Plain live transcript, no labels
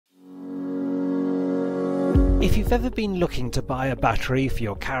If you've ever been looking to buy a battery for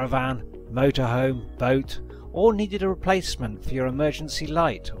your caravan, motorhome, boat, or needed a replacement for your emergency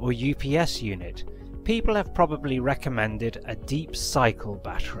light or UPS unit, people have probably recommended a deep cycle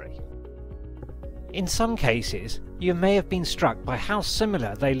battery. In some cases, you may have been struck by how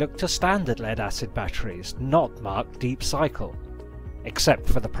similar they look to standard lead-acid batteries not marked deep cycle, except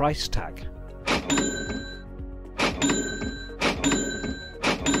for the price tag.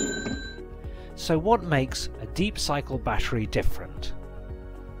 So what makes a deep cycle battery different?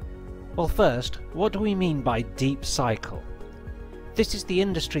 Well, first, what do we mean by deep cycle? This is the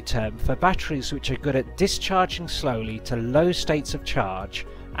industry term for batteries which are good at discharging slowly to low states of charge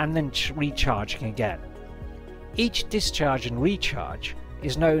and then recharging again. Each discharge and recharge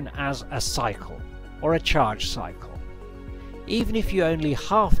is known as a cycle, or a charge cycle. Even if you only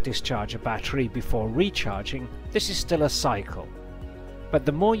half discharge a battery before recharging, this is still a cycle. But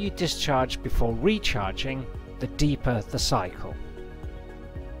the more you discharge before recharging, the deeper the cycle.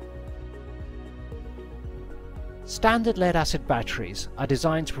 Standard lead-acid batteries are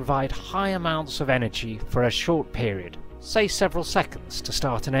designed to provide high amounts of energy for a short period, say several seconds, to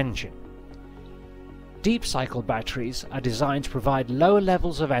start an engine. Deep cycle batteries are designed to provide lower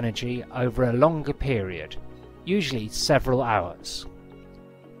levels of energy over a longer period, usually several hours.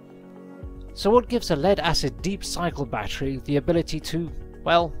 So what gives a lead-acid deep cycle battery the ability to,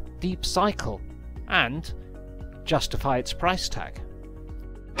 well, deep cycle and justify its price tag?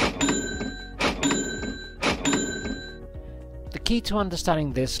 The key to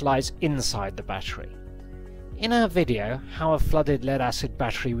understanding this lies inside the battery. In our video, How a Flooded Lead-Acid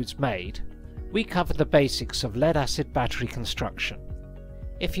Battery Was Made, we covered the basics of lead-acid battery construction.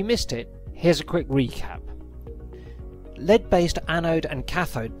 If you missed it, here's a quick recap. Lead-based anode and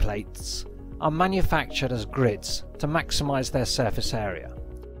cathode plates are manufactured as grids to maximize their surface area.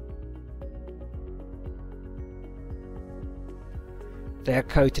 They are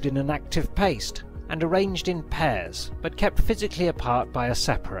coated in an active paste and arranged in pairs, but kept physically apart by a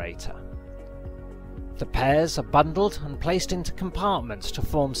separator. The pairs are bundled and placed into compartments to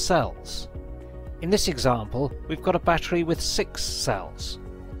form cells. In this example, we've got a battery with 6 cells.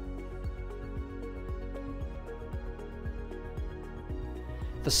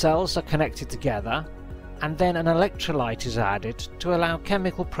 The cells are connected together, and then an electrolyte is added to allow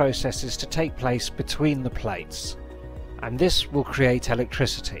chemical processes to take place between the plates, and this will create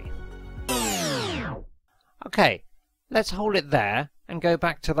electricity. Okay, let's hold it there and go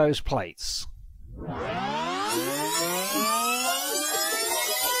back to those plates.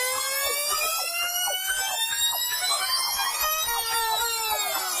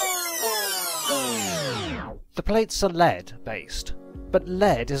 The plates are lead-based, but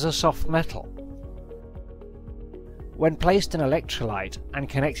lead is a soft metal. When placed in electrolyte and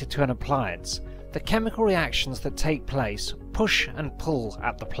connected to an appliance, the chemical reactions that take place push and pull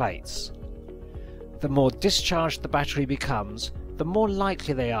at the plates. The more discharged the battery becomes, the more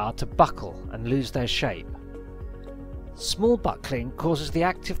likely they are to buckle and lose their shape. Small buckling causes the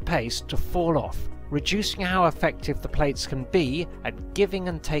active paste to fall off, reducing how effective the plates can be at giving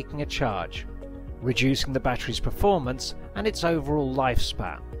and taking a charge, reducing the battery's performance and its overall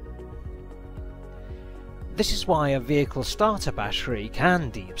lifespan. This is why a vehicle starter battery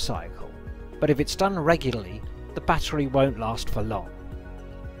can deep cycle, but if it's done regularly, the battery won't last for long.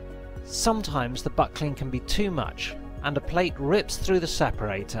 Sometimes the buckling can be too much and a plate rips through the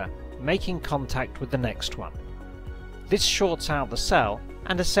separator, making contact with the next one. This shorts out the cell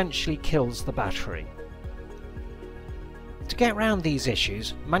and essentially kills the battery. To get around these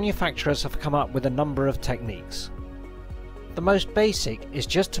issues, manufacturers have come up with a number of techniques. The most basic is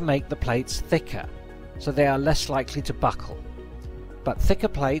just to make the plates thicker, so they are less likely to buckle. But thicker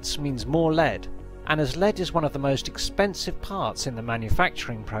plates means more lead, and as lead is one of the most expensive parts in the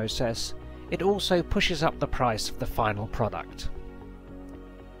manufacturing process, it also pushes up the price of the final product.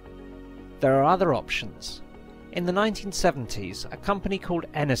 There are other options. In the 1970s, a company called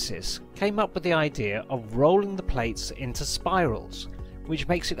Enesis came up with the idea of rolling the plates into spirals, which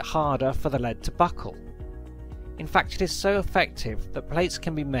makes it harder for the lead to buckle. In fact, it is so effective that plates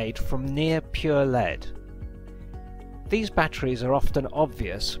can be made from near pure lead. These batteries are often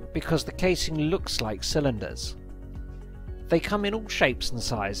obvious because the casing looks like cylinders. They come in all shapes and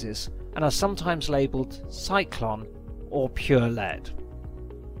sizes and are sometimes labelled Cyclone or pure lead.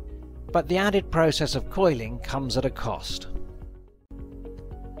 But the added process of coiling comes at a cost.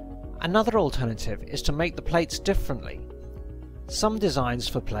 Another alternative is to make the plates differently. Some designs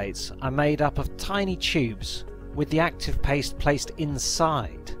for plates are made up of tiny tubes with the active paste placed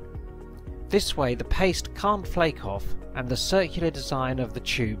inside. This way the paste can't flake off and the circular design of the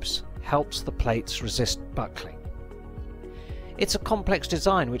tubes helps the plates resist buckling. It's a complex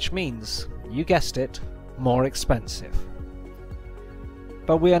design, which means, you guessed it, more expensive.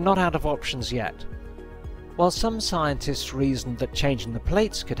 But we are not out of options yet. While some scientists reasoned that changing the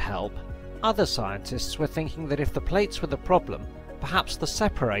plates could help, other scientists were thinking that if the plates were the problem, perhaps the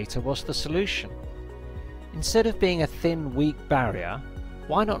separator was the solution. Instead of being a thin, weak barrier,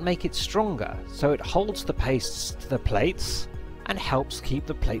 why not make it stronger so it holds the pastes to the plates and helps keep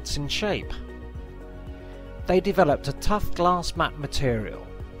the plates in shape? They developed a tough glass mat material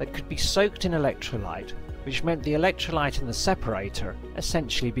that could be soaked in electrolyte, which meant the electrolyte and the separator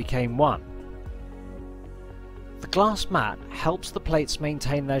essentially became one. The glass mat helps the plates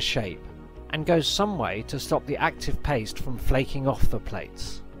maintain their shape and goes some way to stop the active paste from flaking off the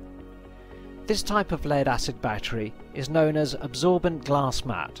plates. This type of lead-acid battery is known as absorbent glass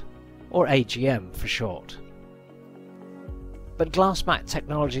mat, or AGM for short. But glass mat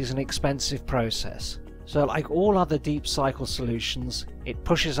technology is an expensive process, so like all other deep cycle solutions, it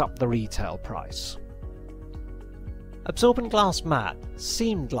pushes up the retail price. Absorbent glass mat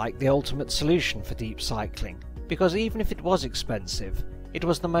seemed like the ultimate solution for deep cycling, because even if it was expensive, it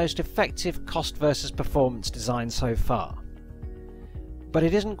was the most effective cost versus performance design so far. But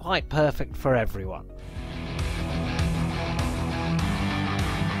it isn't quite perfect for everyone.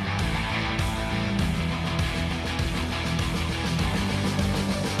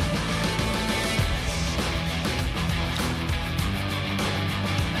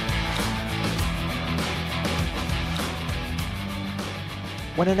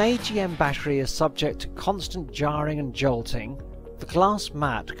 When an AGM battery is subject to constant jarring and jolting, the glass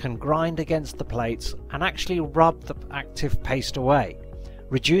mat can grind against the plates and actually rub the active paste away,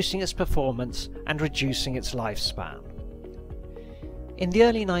 reducing its performance and reducing its lifespan. In the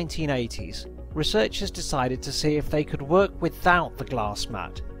early 1980s, researchers decided to see if they could work without the glass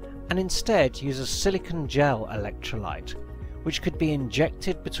mat and instead use a silicon gel electrolyte, which could be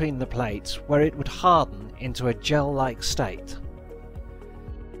injected between the plates where it would harden into a gel-like state.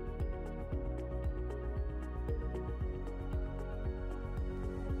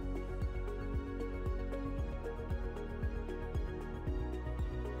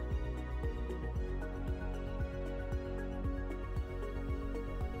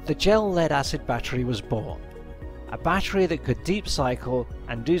 The gel lead-acid battery was born, a battery that could deep cycle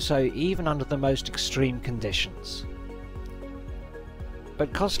and do so even under the most extreme conditions.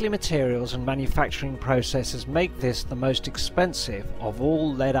 But costly materials and manufacturing processes make this the most expensive of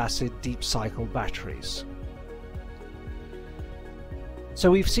all lead-acid deep cycle batteries.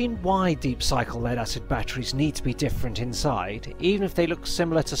 So we've seen why deep cycle lead-acid batteries need to be different inside, even if they look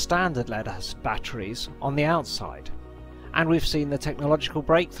similar to standard lead-acid batteries on the outside. And we've seen the technological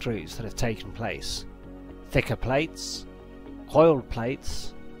breakthroughs that have taken place. Thicker plates, coiled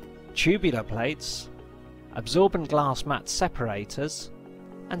plates, tubular plates, absorbent glass mat separators,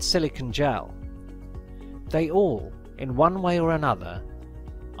 and silicon gel. They all, in one way or another,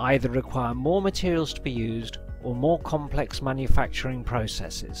 either require more materials to be used or more complex manufacturing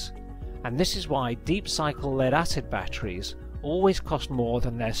processes. And this is why deep cycle lead-acid batteries always cost more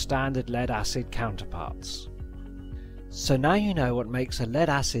than their standard lead-acid counterparts. So now you know what makes a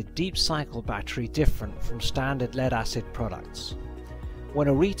lead-acid deep cycle battery different from standard lead-acid products. When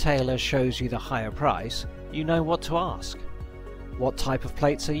a retailer shows you the higher price, you know what to ask. What type of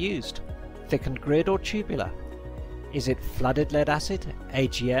plates are used? Thickened grid or tubular? Is it flooded lead-acid,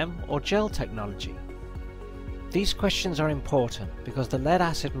 AGM or gel technology? These questions are important because the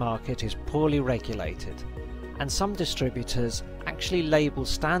lead-acid market is poorly regulated, and some distributors actually label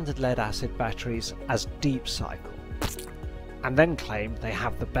standard lead-acid batteries as deep cycle, and then claim they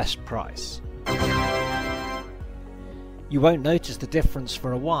have the best price. You won't notice the difference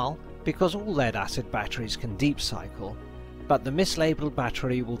for a while because all lead-acid batteries can deep cycle, but the mislabeled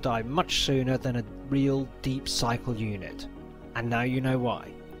battery will die much sooner than a real deep cycle unit, and now you know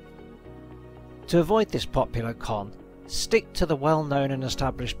why. To avoid this popular con, stick to the well-known and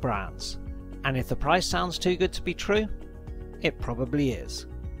established brands, and if the price sounds too good to be true, it probably is.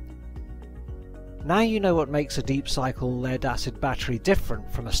 Now you know what makes a deep cycle lead-acid battery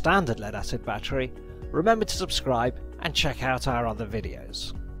different from a standard lead-acid battery. Remember to subscribe and check out our other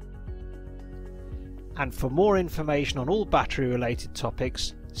videos. And for more information on all battery related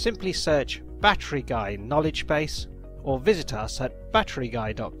topics, simply search Battery Guy Knowledge Base or visit us at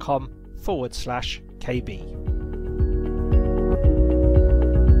batteryguy.com/KB.